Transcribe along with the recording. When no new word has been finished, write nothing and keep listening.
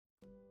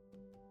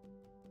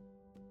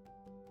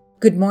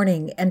Good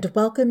morning and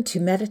welcome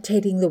to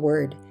Meditating the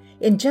Word.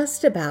 In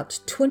just about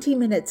 20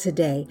 minutes a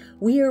day,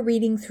 we are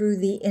reading through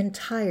the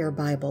entire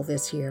Bible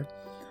this year.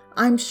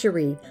 I'm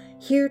Cherie,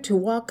 here to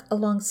walk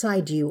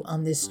alongside you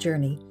on this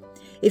journey.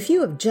 If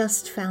you have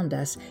just found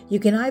us, you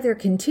can either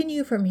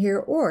continue from here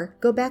or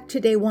go back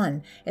to day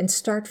one and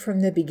start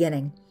from the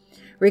beginning.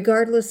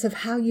 Regardless of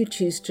how you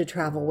choose to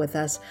travel with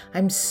us,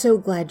 I'm so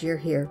glad you're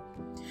here.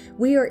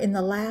 We are in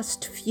the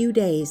last few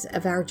days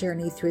of our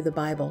journey through the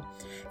Bible.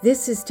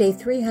 This is day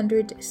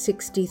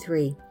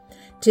 363.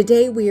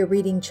 Today we are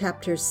reading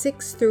chapters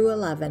 6 through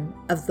 11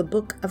 of the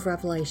book of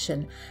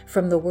Revelation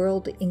from the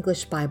World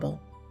English Bible.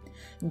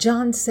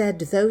 John said,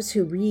 "Those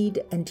who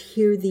read and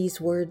hear these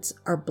words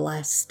are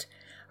blessed."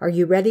 Are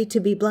you ready to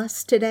be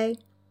blessed today?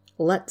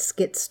 Let's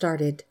get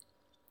started.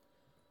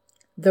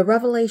 The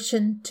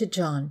Revelation to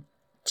John,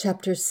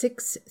 chapters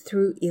 6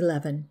 through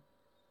 11.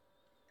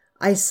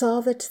 I saw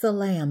that the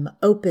Lamb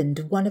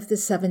opened one of the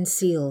seven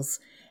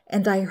seals,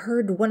 and I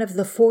heard one of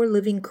the four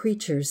living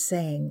creatures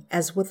saying,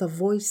 as with a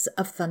voice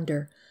of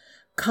thunder,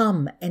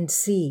 "Come and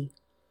see."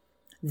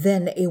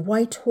 Then a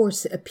white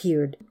horse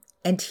appeared,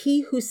 and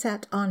he who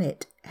sat on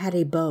it had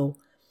a bow.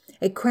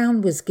 A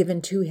crown was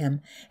given to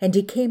him, and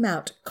he came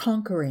out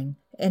conquering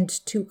and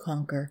to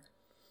conquer.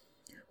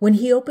 When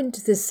he opened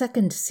the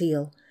second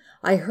seal,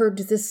 I heard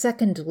the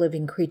second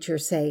living creature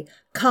say,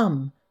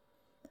 "Come."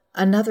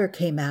 Another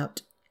came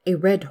out, a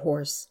red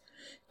horse.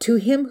 To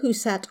him who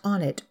sat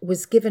on it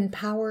was given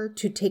power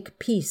to take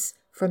peace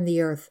from the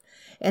earth,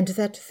 and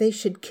that they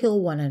should kill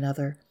one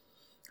another.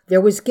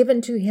 There was given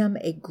to him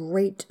a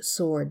great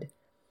sword.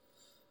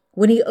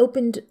 When he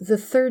opened the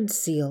third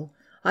seal,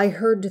 I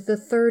heard the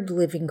third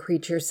living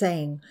creature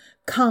saying,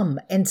 "Come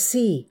and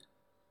see."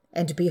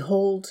 And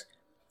behold,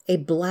 a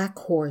black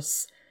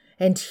horse,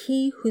 and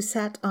he who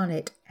sat on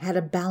it had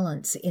a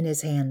balance in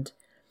his hand.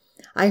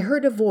 I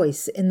heard a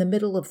voice in the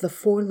middle of the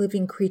four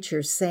living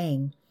creatures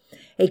saying,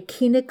 "A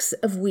kenox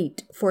of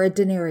wheat for a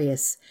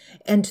denarius,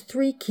 and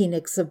 3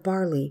 kenox of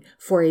barley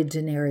for a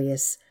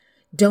denarius.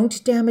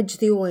 Don't damage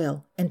the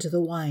oil and the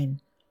wine."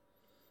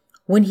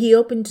 When he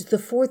opened the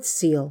fourth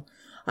seal,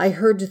 I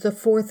heard the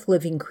fourth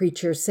living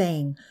creature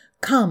saying,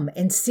 "Come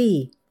and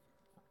see."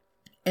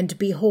 And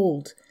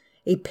behold,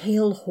 a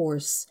pale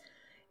horse,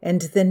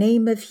 and the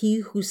name of he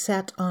who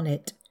sat on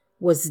it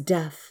was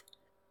Death.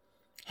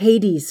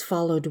 Hades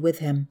followed with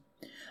him,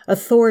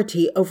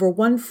 authority over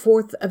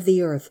 1/4 of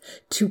the earth,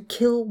 to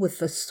kill with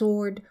the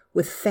sword,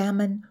 with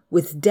famine,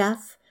 with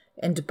death,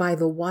 and by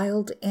the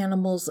wild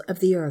animals of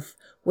the earth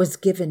was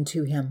given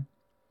to him.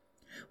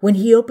 When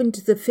he opened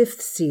the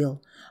fifth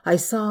seal, I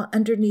saw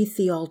underneath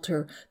the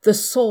altar the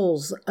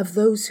souls of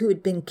those who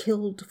had been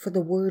killed for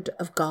the word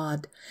of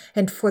God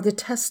and for the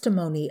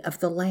testimony of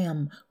the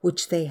Lamb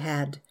which they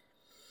had.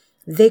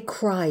 They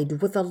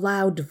cried with a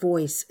loud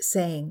voice,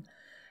 saying,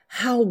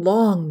 "How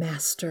long,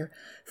 Master,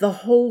 the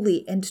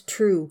holy and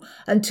true,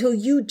 until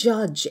you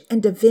judge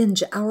and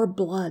avenge our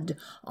blood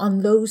on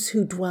those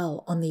who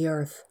dwell on the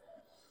earth?"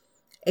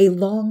 A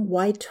long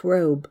white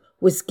robe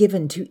was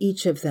given to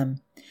each of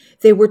them.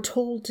 They were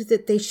told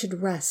that they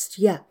should rest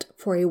yet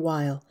for a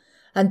while,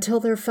 until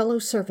their fellow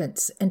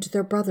servants and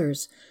their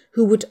brothers,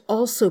 who would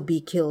also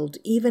be killed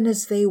even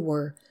as they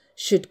were,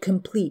 should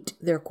complete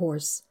their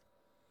course.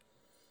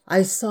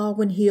 I saw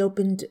when he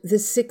opened the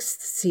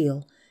sixth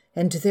seal,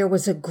 and there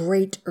was a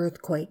great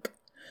earthquake.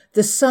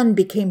 The sun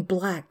became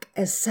black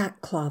as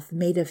sackcloth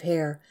made of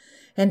hair,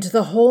 and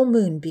the whole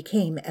moon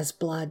became as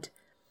blood.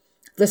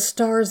 The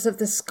stars of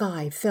the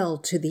sky fell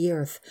to the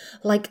earth,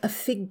 like a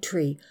fig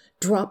tree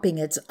dropping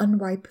its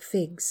unripe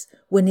figs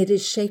when it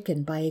is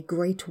shaken by a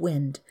great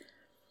wind.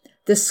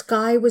 The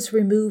sky was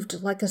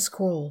removed like a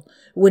scroll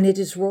when it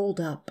is rolled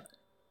up.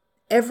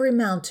 Every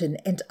mountain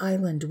and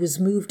island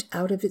was moved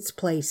out of its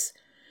place.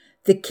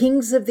 The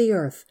kings of the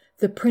earth,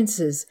 the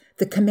princes,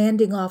 the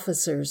commanding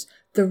officers,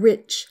 the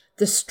rich,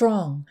 the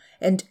strong,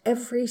 and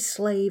every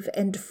slave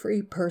and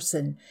free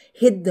person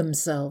hid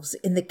themselves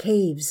in the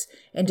caves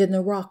and in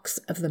the rocks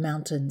of the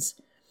mountains.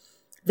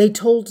 They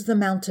told the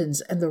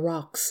mountains and the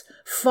rocks,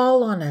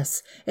 "Fall on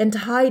us and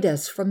hide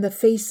us from the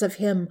face of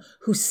him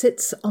who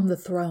sits on the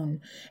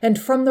throne and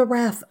from the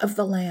wrath of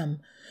the Lamb.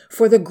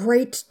 For the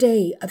great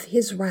day of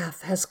his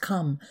wrath has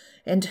come,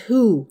 and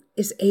who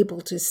is able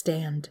to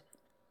stand?"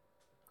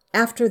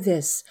 After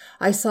this,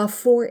 I saw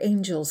 4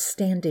 angels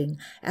standing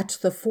at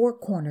the 4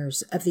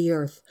 corners of the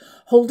earth,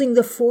 holding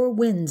the 4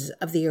 winds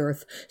of the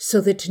earth, so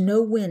that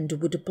no wind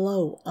would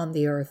blow on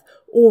the earth,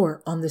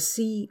 or on the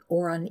sea,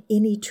 or on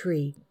any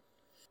tree.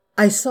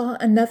 I saw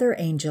another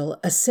angel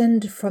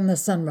ascend from the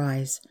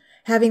sunrise,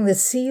 having the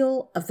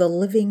seal of the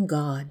living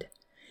God.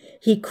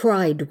 He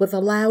cried with a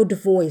loud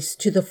voice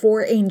to the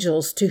 4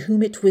 angels to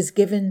whom it was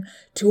given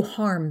to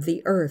harm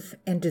the earth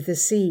and the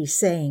sea,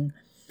 saying,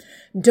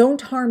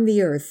 "Don't harm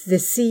the earth, the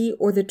sea,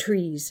 or the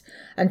trees,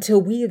 until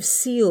we have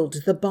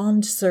sealed the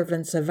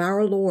bondservants of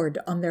our Lord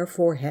on their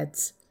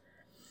foreheads."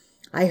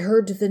 I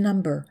heard the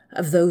number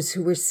of those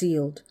who were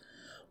sealed.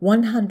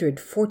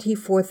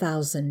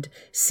 144,000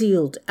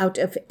 sealed out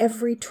of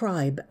every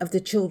tribe of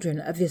the children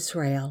of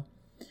Israel.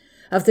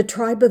 Of the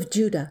tribe of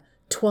Judah,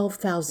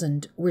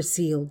 12,000 were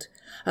sealed.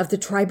 Of the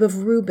tribe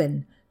of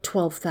Reuben,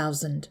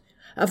 12,000.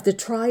 Of the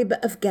tribe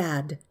of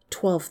Gad,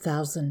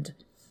 12,000.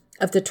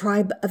 Of the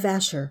tribe of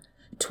Asher,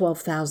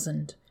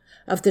 12,000.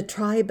 Of the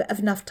tribe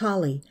of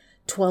Naphtali,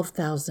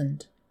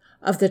 12,000.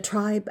 Of the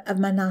tribe of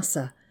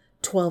Manasseh,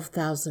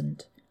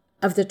 12,000.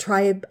 Of the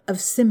tribe of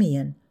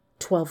Simeon,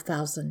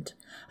 12,000.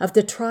 Of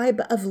the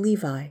tribe of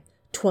Levi,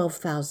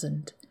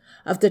 12,000.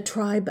 Of the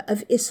tribe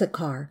of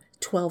Issachar,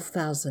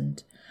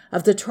 12,000.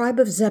 Of the tribe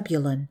of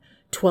Zebulun,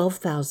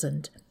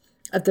 12,000.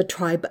 Of the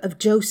tribe of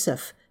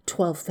Joseph,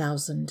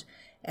 12,000.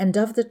 And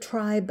of the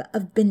tribe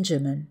of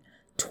Benjamin,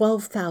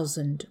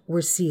 12,000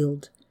 were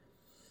sealed.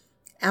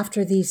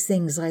 After these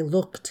things I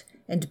looked,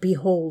 and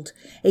behold,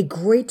 a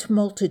great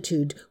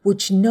multitude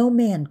which no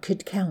man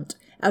could count,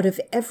 out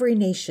of every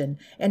nation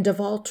and of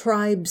all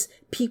tribes,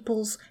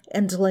 peoples,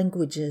 and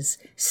languages,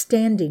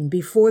 standing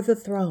before the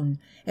throne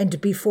and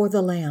before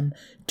the Lamb,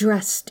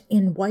 dressed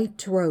in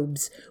white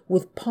robes,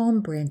 with palm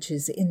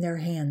branches in their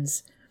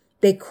hands.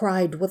 They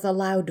cried with a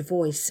loud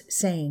voice,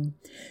 saying,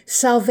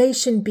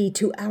 "Salvation be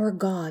to our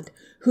God,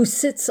 who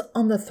sits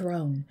on the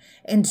throne,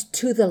 and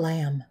to the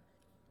Lamb."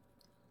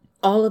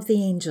 All of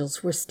the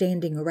angels were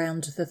standing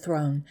around the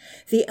throne,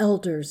 the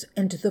elders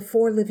and the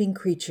 4 living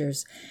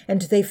creatures,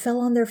 and they fell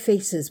on their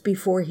faces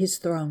before his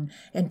throne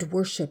and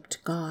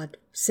worshipped God,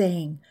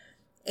 saying,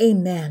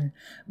 "Amen.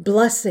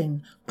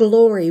 Blessing,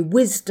 glory,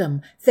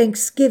 wisdom,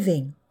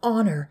 thanksgiving,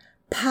 honor,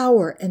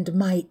 power, and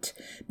might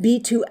be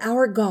to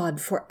our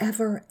God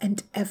forever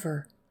and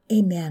ever.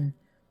 Amen."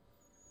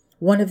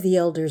 One of the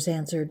elders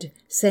answered,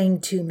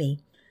 saying to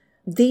me,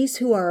 "These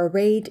who are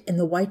arrayed in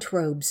the white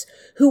robes,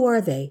 who are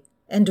they?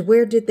 And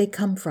where did they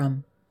come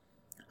from?"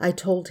 I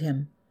told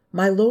him,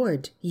 "My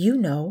Lord, you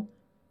know."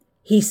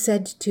 He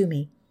said to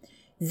me,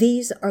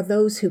 "These are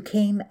those who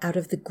came out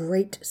of the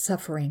great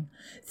suffering.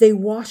 They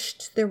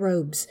washed their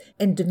robes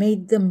and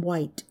made them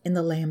white in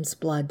the Lamb's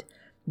blood.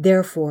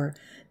 Therefore,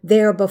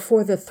 they are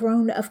before the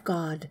throne of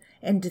God,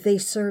 and they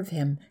serve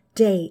him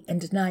day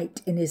and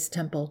night in his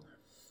temple.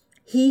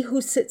 He who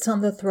sits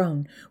on the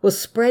throne will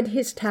spread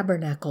his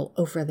tabernacle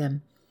over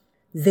them.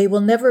 They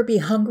will never be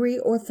hungry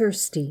or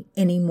thirsty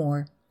any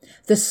more.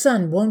 The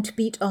sun won't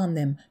beat on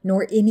them,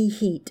 nor any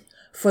heat,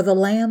 for the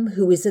Lamb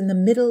who is in the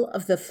middle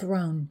of the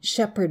throne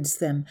shepherds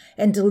them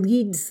and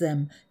leads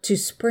them to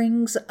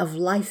springs of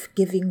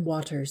life-giving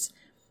waters,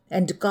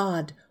 and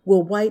God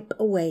will wipe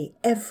away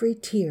every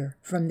tear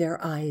from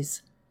their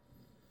eyes."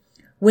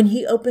 When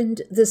he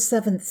opened the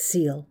 7th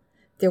seal,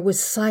 there was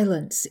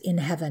silence in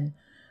heaven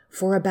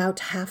for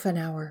about half an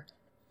hour.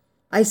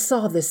 I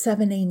saw the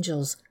 7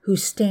 angels who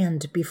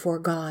stand before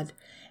God,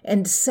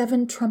 and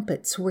 7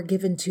 trumpets were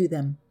given to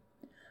them.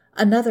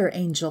 Another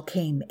angel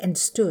came and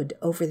stood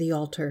over the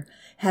altar,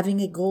 having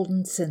a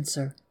golden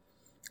censer.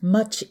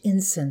 Much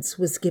incense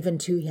was given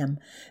to him,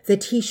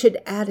 that he should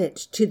add it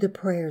to the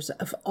prayers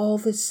of all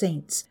the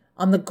saints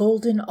on the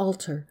golden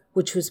altar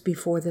which was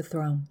before the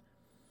throne.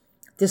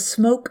 The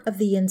smoke of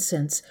the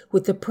incense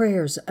with the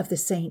prayers of the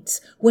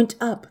saints went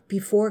up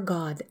before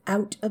God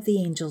out of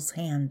the angel's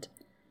hand.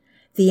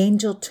 The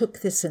angel took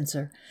the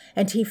censer,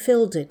 and he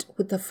filled it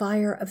with the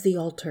fire of the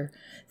altar,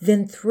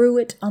 then threw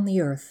it on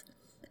the earth.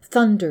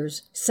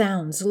 Thunders,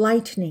 sounds,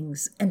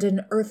 lightnings, and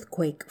an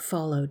earthquake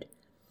followed.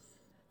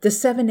 The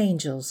 7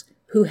 angels,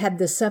 who had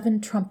the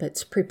 7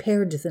 trumpets,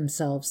 prepared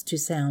themselves to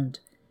sound.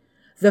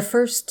 The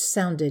first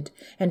sounded,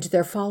 and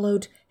there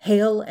followed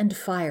hail and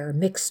fire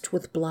mixed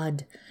with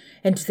blood,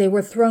 and they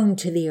were thrown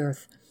to the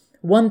earth.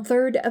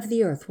 1/3 of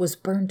the earth was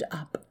burned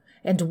up,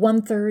 and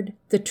 1/3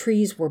 the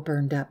trees were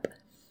burned up,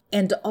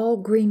 and all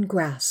green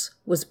grass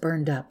was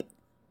burned up.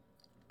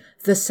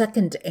 The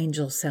second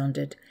angel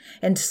sounded,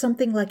 and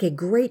something like a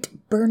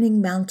great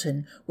burning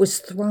mountain was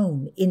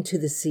thrown into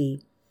the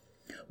sea.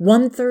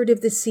 1/3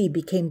 of the sea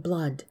became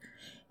blood,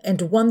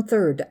 and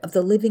 1/3 of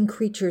the living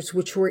creatures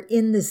which were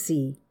in the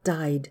sea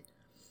died.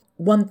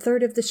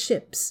 1/3 of the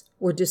ships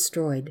were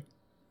destroyed.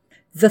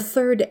 The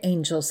third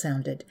angel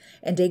sounded,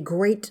 and a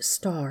great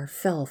star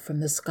fell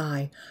from the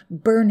sky,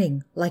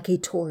 burning like a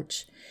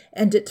torch,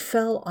 and it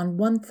fell on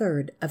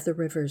 1/3 of the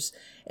rivers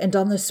and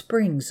on the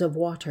springs of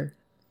water.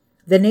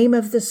 The name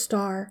of the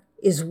star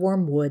is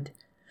Wormwood.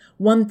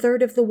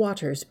 1/3 of the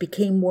waters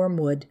became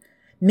wormwood.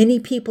 Many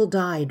people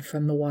died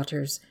from the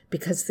waters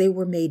because they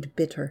were made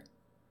bitter.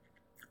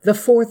 The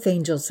fourth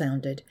angel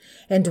sounded,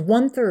 and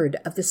 1/3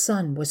 of the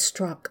sun was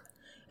struck,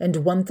 and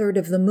 1/3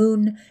 of the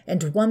moon,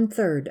 and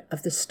 1/3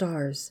 of the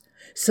stars,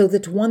 so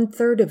that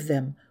 1/3 of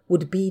them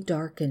would be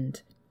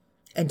darkened.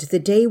 And the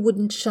day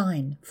wouldn't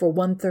shine for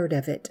 1/3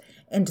 of it,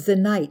 and the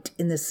night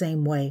in the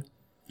same way.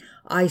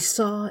 I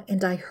saw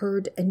and I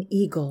heard an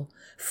eagle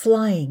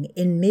flying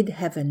in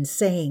mid-heaven,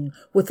 saying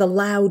with a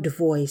loud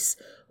voice,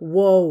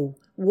 "Woe,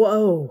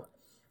 woe,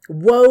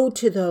 woe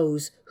to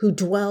those who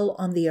dwell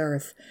on the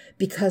earth,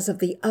 because of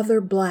the other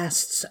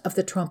blasts of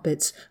the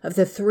trumpets of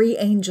the 3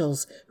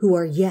 angels who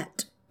are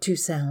yet to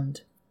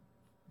sound."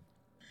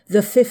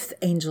 The fifth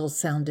angel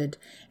sounded,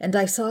 and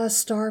I saw a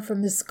star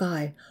from the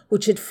sky,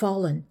 which had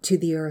fallen to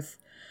the earth.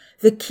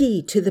 The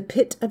key to the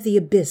pit of the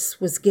abyss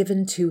was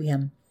given to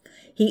him.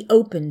 He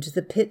opened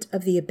the pit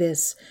of the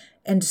abyss,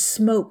 and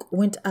smoke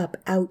went up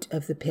out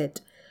of the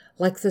pit,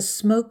 like the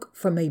smoke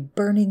from a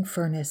burning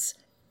furnace.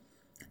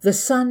 The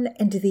sun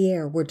and the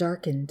air were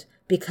darkened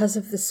because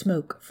of the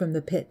smoke from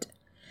the pit.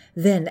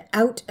 Then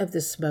out of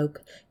the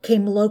smoke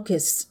came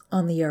locusts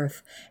on the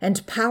earth,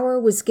 and power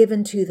was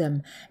given to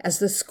them, as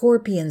the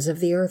scorpions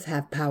of the earth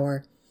have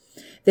power.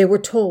 They were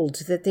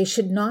told that they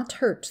should not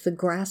hurt the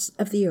grass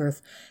of the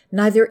earth,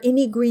 neither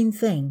any green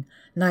thing,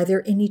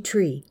 neither any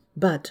tree,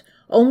 but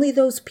only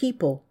those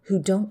people who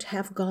don't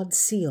have God's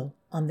seal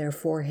on their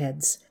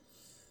foreheads.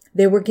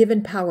 They were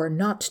given power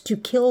not to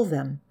kill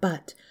them,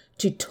 but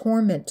to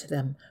torment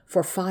them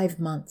for 5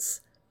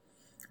 months.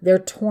 Their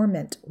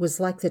torment was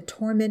like the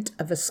torment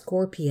of a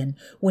scorpion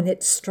when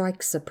it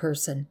strikes a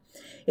person.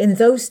 In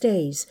those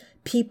days,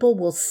 people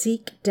will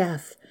seek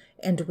death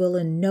and will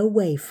in no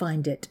way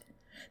find it.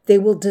 They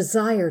will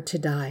desire to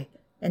die,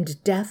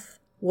 and death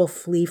will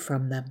flee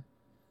from them.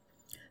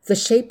 The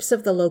shapes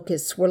of the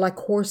locusts were like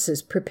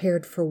horses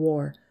prepared for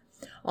war.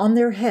 On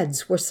their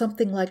heads were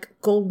something like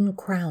golden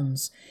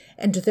crowns,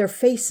 and their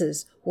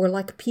faces were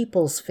like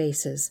people's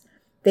faces.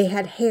 They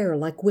had hair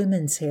like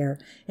women's hair,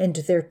 and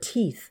their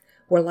teeth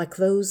were like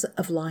those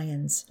of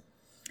lions.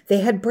 They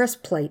had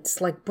breastplates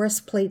like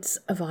breastplates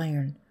of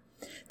iron.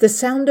 The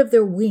sound of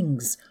their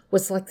wings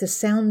was like the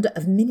sound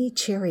of many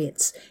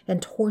chariots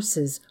and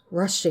horses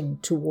rushing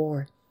to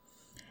war.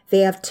 They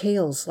have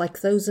tails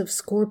like those of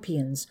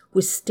scorpions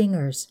with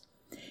stingers.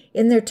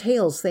 In their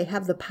tails they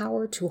have the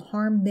power to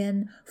harm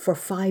men for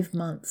 5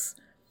 months.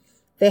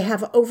 They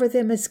have over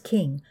them as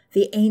king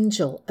the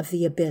angel of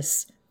the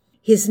abyss.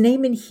 His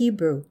name in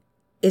Hebrew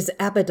is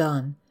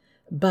Abaddon,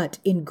 but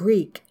in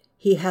Greek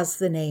he has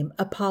the name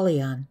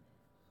Apollyon.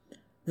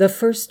 The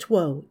first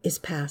woe is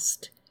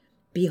past.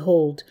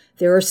 Behold,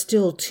 there are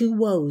still 2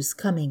 woes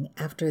coming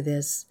after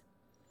this.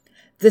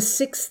 The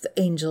sixth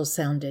angel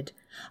sounded.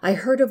 I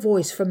heard a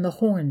voice from the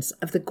horns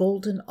of the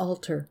golden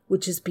altar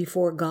which is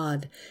before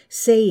God,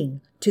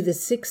 saying to the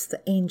sixth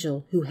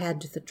angel who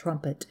had the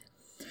trumpet,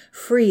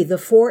 Free the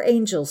 4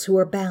 angels who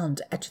are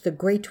bound at the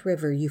great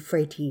river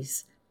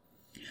Euphrates.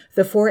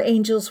 The 4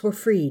 angels were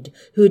freed,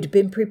 who had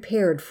been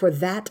prepared for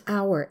that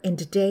hour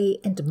and day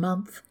and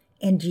month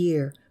and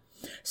year,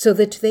 so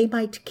that they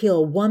might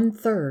kill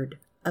 1/3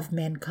 of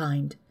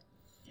mankind.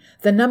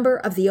 The number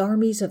of the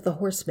armies of the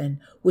horsemen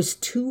was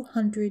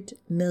 200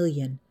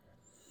 million.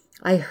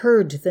 I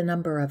heard the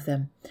number of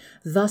them.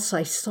 Thus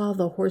I saw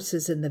the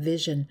horses in the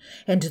vision,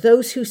 and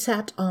those who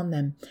sat on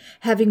them,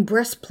 having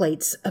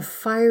breastplates of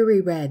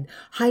fiery red,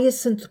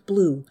 hyacinth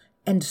blue,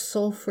 and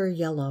sulfur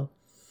yellow.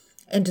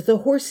 And the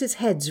horses'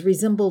 heads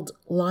resembled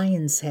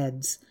lions'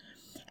 heads.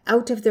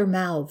 Out of their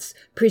mouths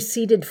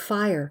proceeded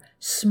fire,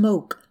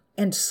 smoke,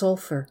 and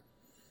sulfur.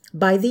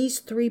 By these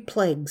 3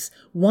 plagues,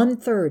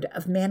 1/3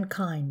 of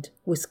mankind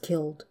was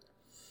killed.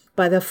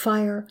 By the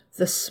fire,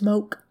 the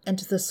smoke, and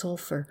the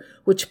sulfur,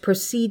 which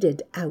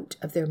proceeded out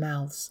of their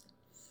mouths.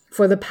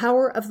 For the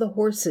power of the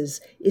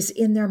horses is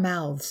in their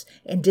mouths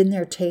and in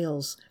their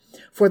tails.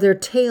 For their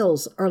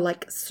tails are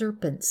like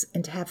serpents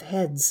and have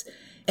heads,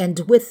 and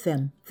with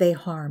them they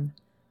harm.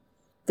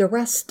 The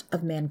rest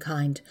of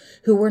mankind,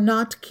 who were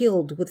not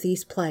killed with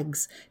these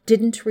plagues,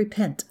 didn't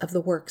repent of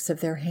the works of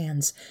their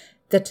hands,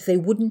 that they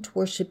wouldn't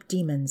worship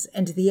demons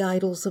and the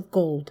idols of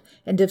gold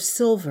and of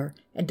silver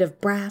and of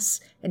brass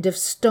and of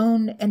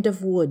stone and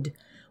of wood,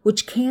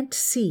 which can't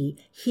see,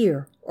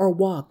 hear, or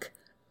walk.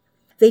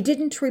 They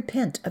didn't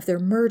repent of their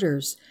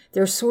murders,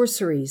 their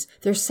sorceries,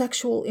 their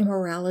sexual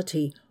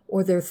immorality,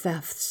 or their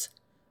thefts.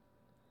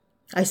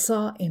 I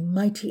saw a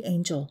mighty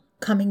angel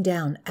coming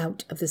down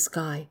out of the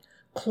sky,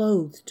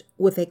 clothed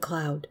with a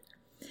cloud.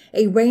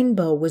 A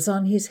rainbow was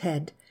on his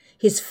head,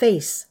 his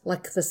face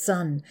like the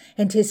sun,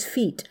 and his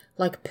feet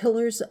like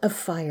pillars of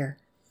fire.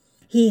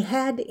 He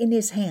had in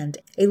his hand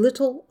a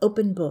little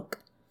open book.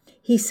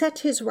 He set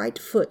his right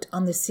foot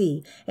on the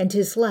sea and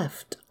his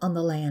left on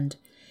the land.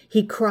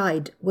 He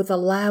cried with a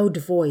loud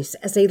voice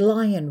as a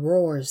lion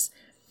roars.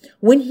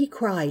 When he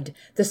cried,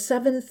 the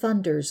 7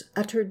 thunders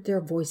uttered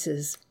their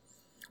voices.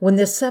 When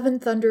the 7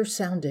 thunders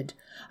sounded,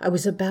 I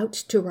was about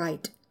to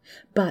write,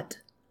 but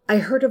I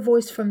heard a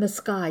voice from the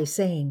sky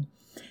saying,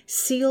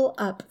 Seal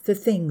up the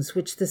things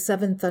which the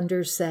 7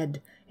 thunders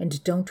said,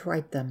 and don't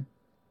write them.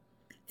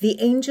 The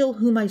angel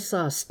whom I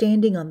saw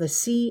standing on the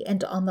sea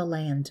and on the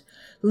land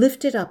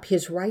lifted up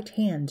his right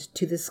hand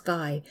to the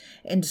sky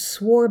and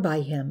swore by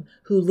him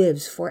who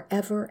lives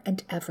forever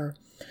and ever,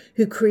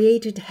 who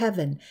created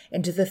heaven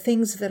and the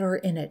things that are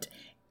in it,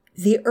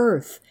 the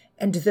earth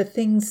and the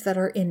things that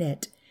are in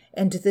it,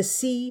 and the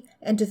sea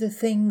and the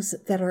things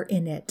that are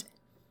in it.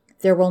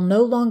 There will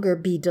no longer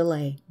be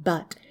delay,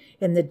 but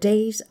in the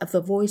days of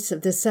the voice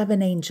of the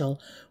 7th angel,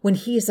 when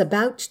he is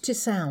about to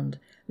sound,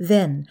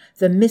 then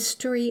the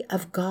mystery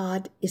of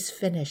God is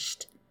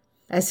finished,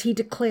 as he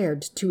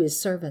declared to his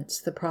servants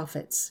the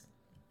prophets.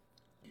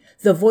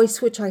 The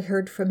voice which I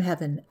heard from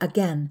heaven,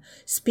 again,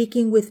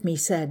 speaking with me,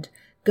 said,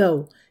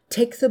 "Go,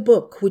 take the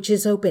book which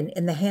is open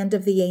in the hand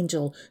of the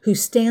angel who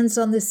stands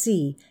on the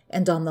sea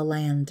and on the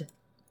land."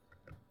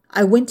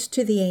 I went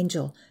to the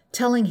angel,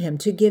 telling him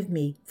to give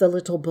me the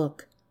little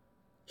book.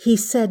 He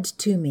said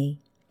to me,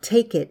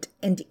 "Take it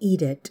and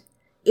eat it.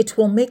 It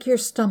will make your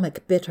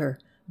stomach bitter,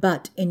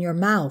 but in your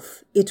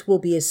mouth it will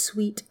be as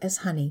sweet as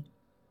honey."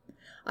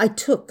 I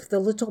took the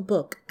little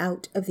book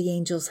out of the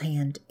angel's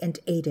hand and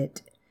ate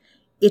it.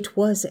 It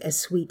was as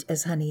sweet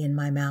as honey in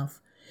my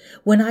mouth.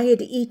 When I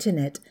had eaten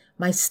it,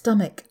 my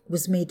stomach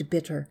was made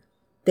bitter.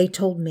 They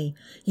told me,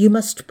 "You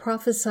must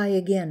prophesy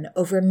again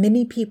over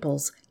many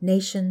peoples,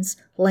 nations,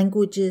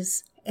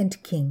 languages,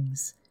 and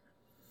kings."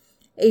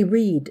 A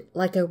reed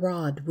like a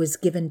rod was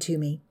given to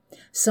me.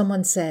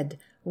 Someone said,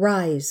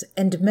 "Rise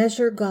and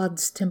measure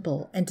God's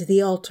temple and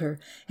the altar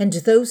and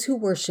those who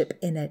worship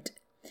in it.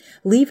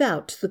 Leave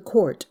out the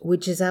court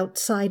which is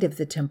outside of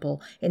the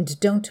temple and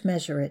don't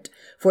measure it,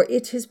 for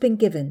it has been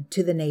given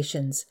to the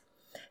nations.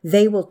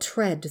 They will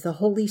tread the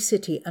holy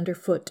city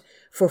underfoot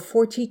for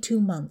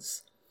 42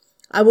 months.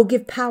 I will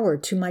give power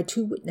to my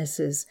 2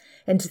 witnesses,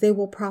 and they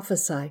will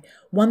prophesy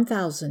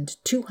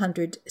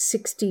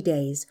 1,260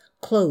 days,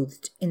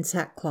 clothed in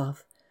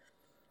sackcloth.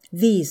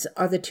 These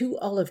are the 2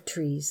 olive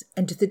trees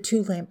and the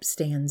 2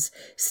 lampstands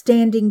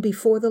standing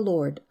before the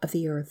Lord of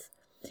the earth.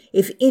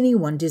 If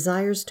anyone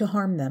desires to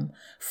harm them,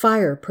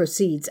 fire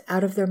proceeds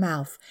out of their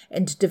mouth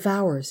and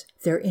devours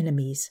their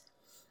enemies.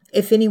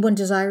 If anyone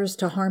desires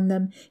to harm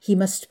them, he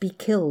must be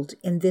killed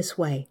in this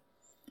way.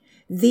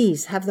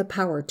 These have the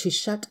power to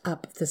shut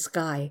up the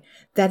sky,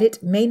 that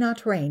it may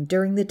not rain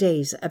during the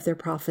days of their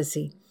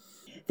prophecy.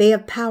 They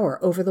have power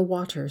over the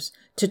waters,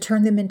 to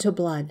turn them into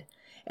blood,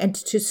 and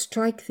to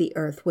strike the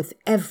earth with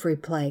every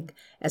plague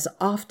as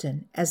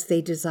often as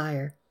they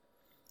desire.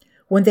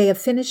 When they have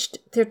finished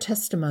their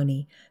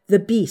testimony, the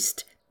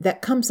beast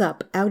that comes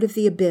up out of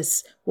the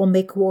abyss will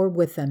make war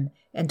with them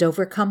and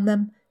overcome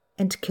them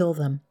and kill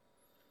them.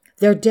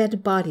 Their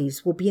dead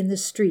bodies will be in the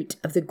street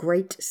of the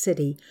great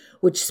city,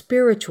 which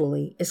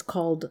spiritually is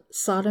called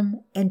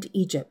Sodom and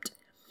Egypt,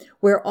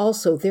 where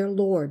also their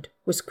Lord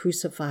was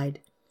crucified.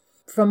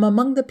 From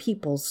among the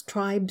peoples,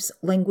 tribes,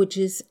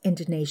 languages,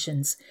 and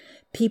nations,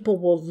 people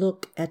will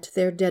look at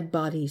their dead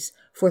bodies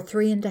for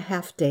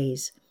 3.5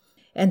 days,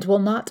 and will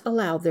not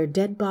allow their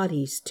dead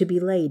bodies to be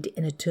laid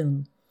in a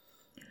tomb.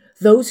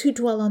 Those who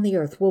dwell on the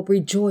earth will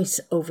rejoice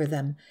over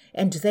them,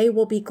 and they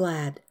will be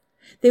glad.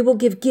 They will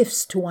give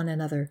gifts to one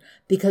another,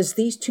 because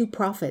these 2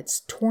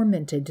 prophets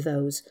tormented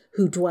those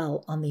who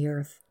dwell on the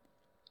earth.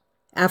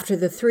 After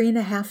the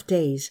 3.5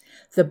 days,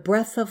 the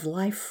breath of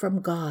life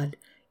from God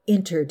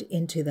entered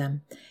into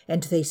them,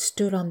 and they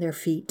stood on their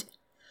feet.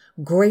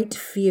 Great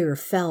fear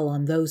fell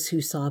on those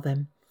who saw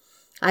them.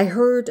 I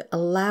heard a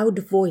loud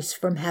voice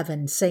from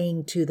heaven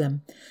saying to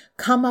them,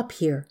 "Come up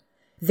here."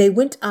 They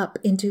went up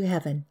into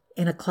heaven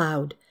in a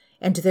cloud,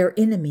 and their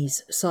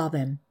enemies saw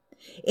them.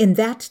 In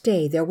that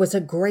day there was a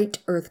great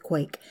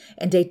earthquake,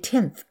 and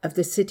 1/10 of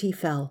the city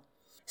fell.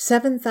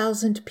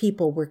 7,000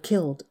 people were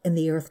killed in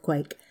the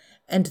earthquake,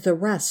 and the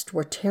rest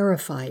were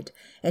terrified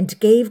and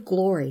gave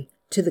glory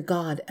to the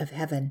God of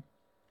heaven.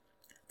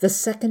 The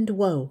second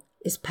woe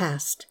is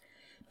past.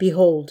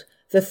 Behold,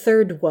 the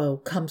third woe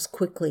comes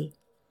quickly.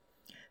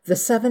 The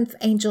 7th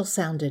angel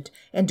sounded,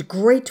 and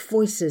great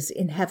voices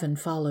in heaven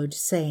followed,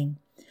 saying,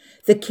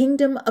 "The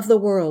kingdom of the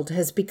world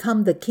has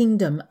become the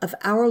kingdom of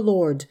our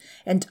Lord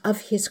and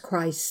of his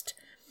Christ.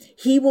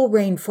 He will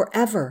reign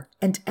forever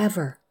and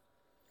ever."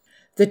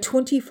 The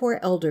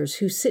 24 elders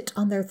who sit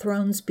on their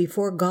thrones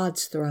before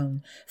God's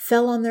throne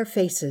fell on their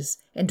faces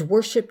and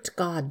worshipped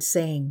God,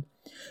 saying,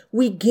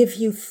 "We give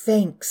you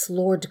thanks,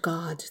 Lord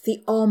God,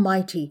 the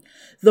Almighty,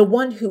 the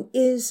one who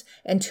is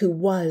and who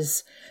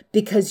was,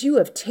 because you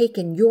have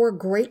taken your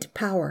great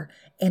power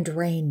and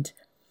reigned.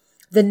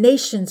 The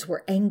nations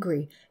were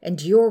angry,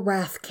 and your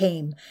wrath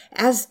came,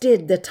 as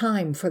did the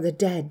time for the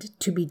dead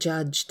to be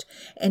judged,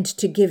 and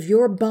to give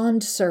your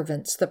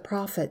bondservants, the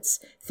prophets,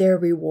 their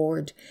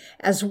reward,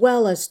 as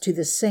well as to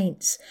the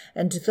saints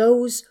and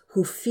those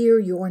who fear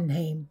your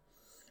name,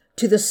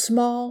 to the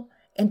small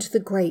and the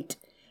great,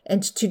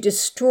 and to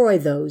destroy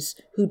those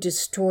who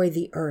destroy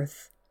the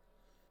earth."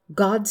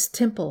 God's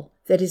temple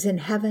that is in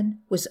heaven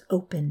was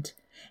opened,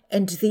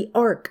 and the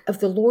ark of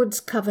the Lord's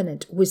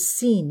covenant was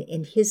seen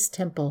in his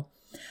temple.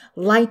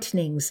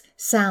 Lightnings,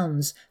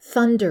 sounds,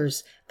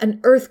 thunders, an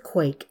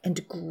earthquake,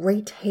 and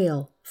great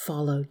hail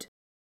followed.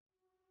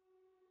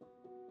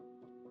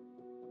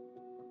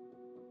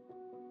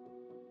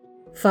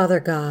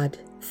 Father God,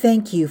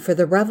 thank you for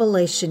the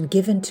revelation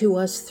given to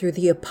us through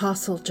the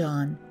Apostle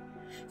John.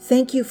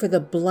 Thank you for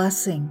the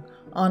blessing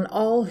on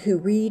all who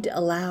read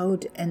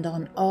aloud and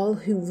on all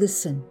who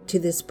listen to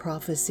this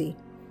prophecy.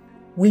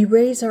 We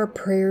raise our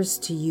prayers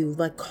to you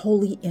like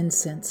holy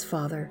incense,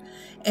 Father,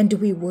 and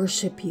we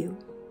worship you.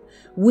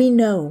 We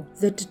know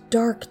that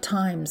dark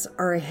times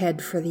are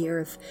ahead for the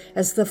earth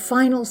as the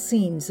final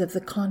scenes of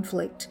the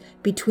conflict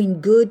between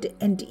good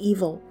and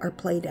evil are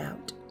played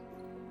out.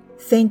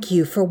 Thank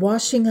you for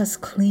washing us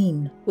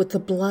clean with the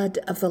blood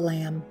of the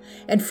Lamb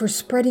and for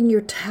spreading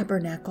your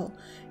tabernacle,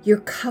 your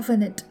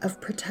covenant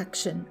of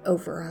protection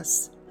over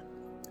us.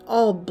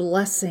 All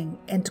blessing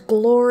and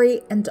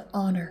glory and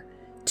honor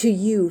to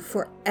you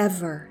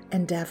forever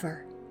and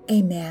ever.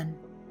 Amen.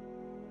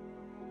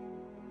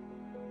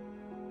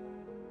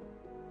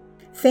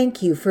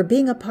 Thank you for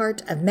being a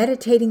part of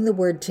Meditating the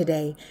Word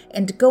today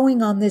and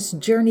going on this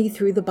journey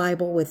through the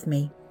Bible with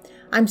me.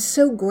 I'm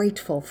so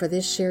grateful for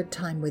this shared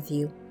time with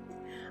you.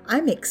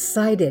 I'm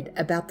excited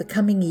about the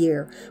coming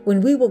year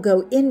when we will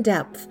go in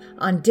depth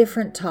on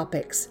different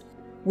topics.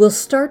 We'll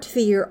start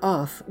the year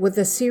off with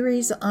a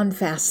series on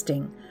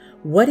fasting,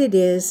 what it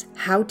is,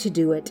 how to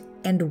do it,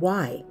 and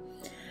why.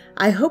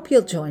 I hope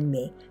you'll join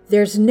me.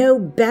 There's no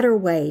better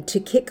way to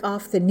kick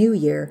off the new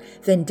year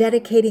than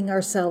dedicating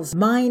ourselves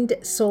mind,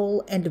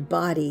 soul, and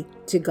body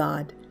to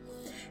God.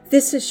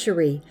 This is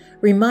Cherie,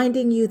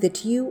 reminding you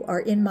that you are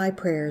in my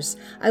prayers.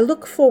 I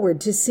look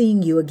forward to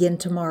seeing you again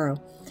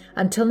tomorrow.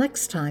 Until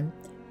next time,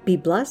 be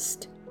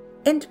blessed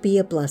and be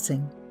a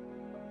blessing.